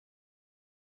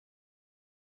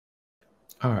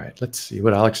All right, let's see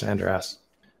what Alexander asks.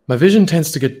 My vision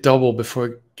tends to get double before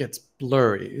it gets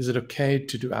blurry. Is it okay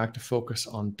to do active focus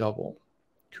on double?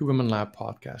 Huberman Lab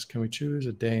Podcast. Can we choose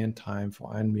a day and time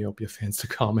for Endmyopia fans to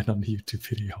comment on the YouTube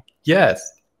video?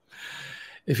 Yes.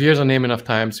 If you hear the name enough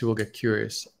times, you will get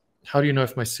curious. How do you know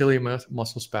if my cilia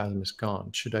muscle spasm is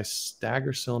gone? Should I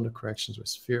stagger cylinder corrections with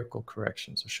spherical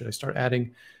corrections? Or should I start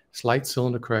adding slight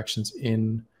cylinder corrections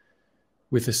in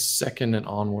with a second and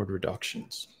onward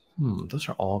reductions? Those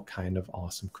are all kind of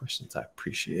awesome questions. I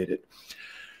appreciate it.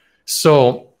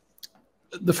 So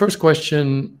the first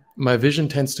question, my vision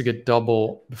tends to get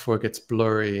double before it gets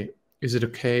blurry. Is it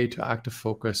okay to active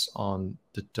focus on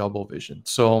the double vision?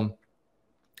 So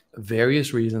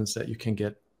various reasons that you can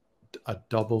get a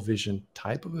double vision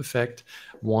type of effect.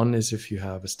 One is if you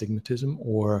have astigmatism,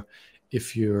 or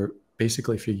if you're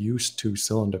used to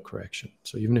cylinder correction.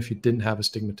 So even if you didn't have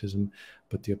astigmatism,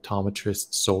 but the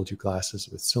optometrist sold you glasses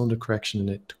with cylinder correction in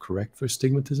it to correct for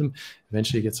astigmatism,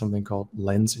 eventually you get something called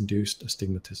lens-induced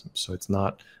astigmatism. So it's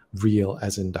not real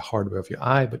as in the hardware of your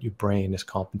eye, but your brain is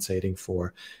compensating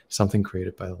for something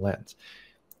created by the lens.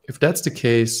 If that's the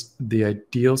case, the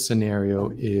ideal scenario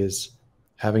is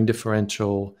having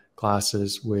differential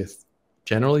glasses with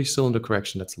generally cylinder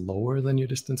correction that's lower than your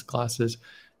distance glasses,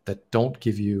 that don't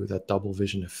give you that double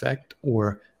vision effect,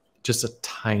 or just a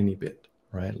tiny bit,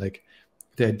 right? Like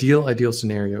the ideal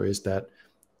scenario is that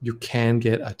you can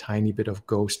get a tiny bit of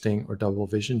ghosting or double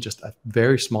vision, just a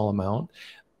very small amount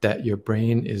that your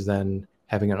brain is then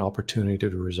having an opportunity to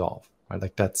resolve, right?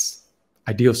 Like that's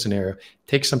ideal scenario.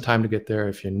 Take some time to get there.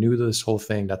 If you're new to this whole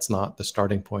thing, that's not the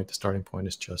starting point. The starting point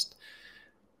is just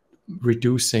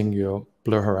reducing your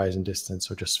blur horizon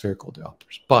distance or just spherical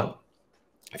diopters. But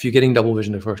if you're getting double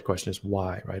vision, the first question is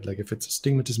why, right? Like if it's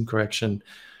astigmatism correction,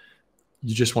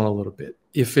 you just want a little bit.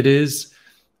 If it is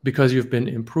because you've been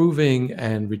improving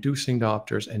and reducing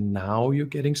diopters and now you're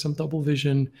getting some double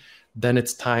vision, then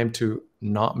it's time to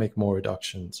not make more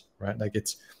reductions, right? Like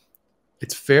it's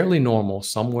fairly normal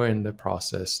somewhere in the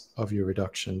process of your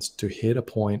reductions to hit a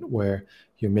point where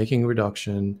you're making a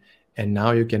reduction and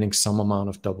now you're getting some amount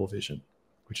of double vision,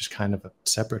 which is kind of a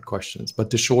separate question.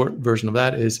 But the short version of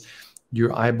that is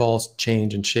your eyeballs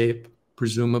change in shape,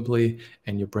 presumably,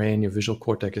 and your brain, your visual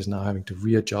cortex is now having to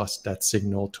readjust that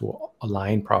signal to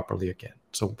align properly again.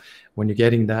 So when you're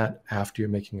getting that after you're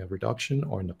making a reduction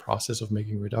or in the process of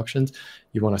making reductions,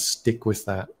 you want to stick with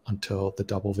that until the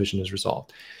double vision is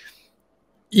resolved.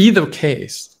 Either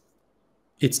case,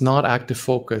 it's not active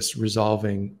focus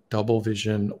resolving double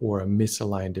vision or a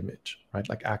misaligned image, right?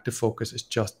 Like active focus is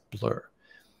just blur.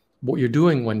 What you're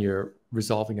doing when you're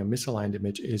resolving a misaligned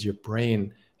image is your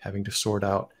brain having to sort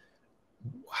out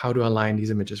how to align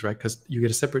these images, right? Because you get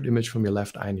a separate image from your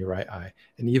left eye and your right eye.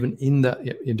 And even in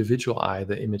the individual eye,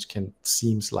 the image can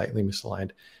seem slightly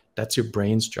misaligned. That's your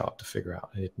brain's job to figure out.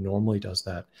 And it normally does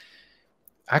that.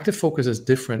 Active focus is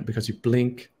different because you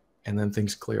blink and then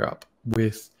things clear up.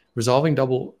 With resolving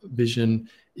double vision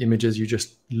images, you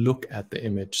just look at the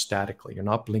image statically. You're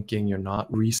not blinking, you're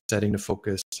not resetting the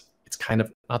focus. It's kind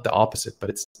of not the opposite, but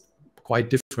it's quite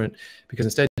different because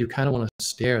instead you kind of want to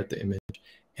stare at the image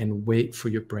and wait for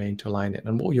your brain to align it.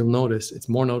 And what you'll notice, it's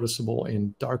more noticeable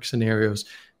in dark scenarios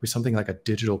with something like a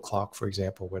digital clock, for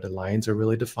example, where the lines are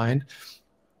really defined,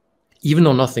 even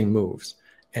though nothing moves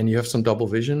and you have some double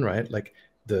vision, right? Like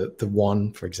the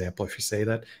one, for example, if you say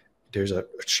that, there's a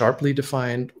sharply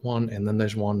defined one and then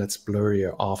there's one that's blurry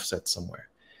or offset somewhere.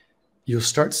 You'll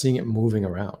start seeing it moving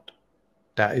around.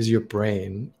 That is your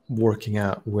brain working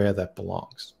out where that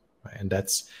belongs. Right? And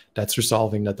that's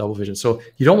resolving that double vision. So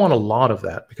you don't want a lot of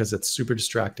that because it's super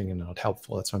distracting and not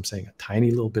helpful. That's why I'm saying a tiny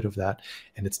little bit of that.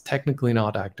 And it's technically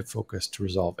not active focus to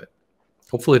resolve it.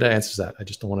 Hopefully that answers that. I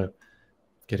just don't want to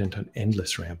get into an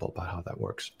endless ramble about how that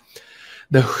works.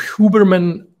 The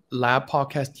Huberman Lab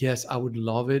Podcast, yes, I would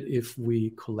love it if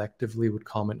we collectively would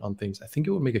comment on things. I think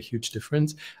it would make a huge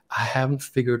difference. I haven't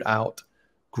figured out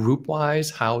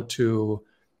group-wise how to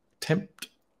tempt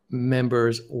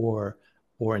members or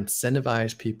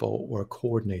incentivize people or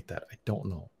coordinate that. I don't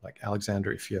know. Like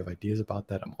Alexander, if you have ideas about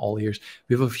that, I'm all ears.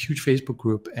 We have a huge Facebook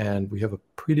group and we have a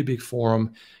pretty big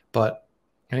forum, but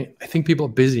I think people are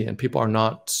busy and people are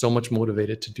not so much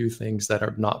motivated to do things that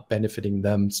are not benefiting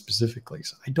them specifically.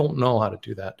 So I don't know how to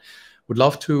do that. Would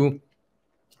love to.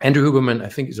 Andrew Huberman, I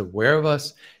think, is aware of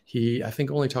us. He, I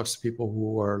think, only talks to people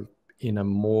who are in a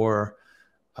more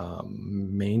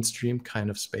mainstream kind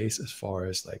of space as far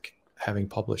as like having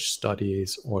published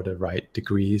studies or the right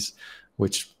degrees,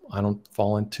 which I don't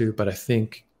fall into, but I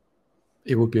think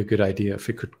it would be a good idea if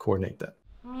we could coordinate that.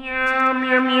 Meow,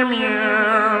 meow, meow, meow.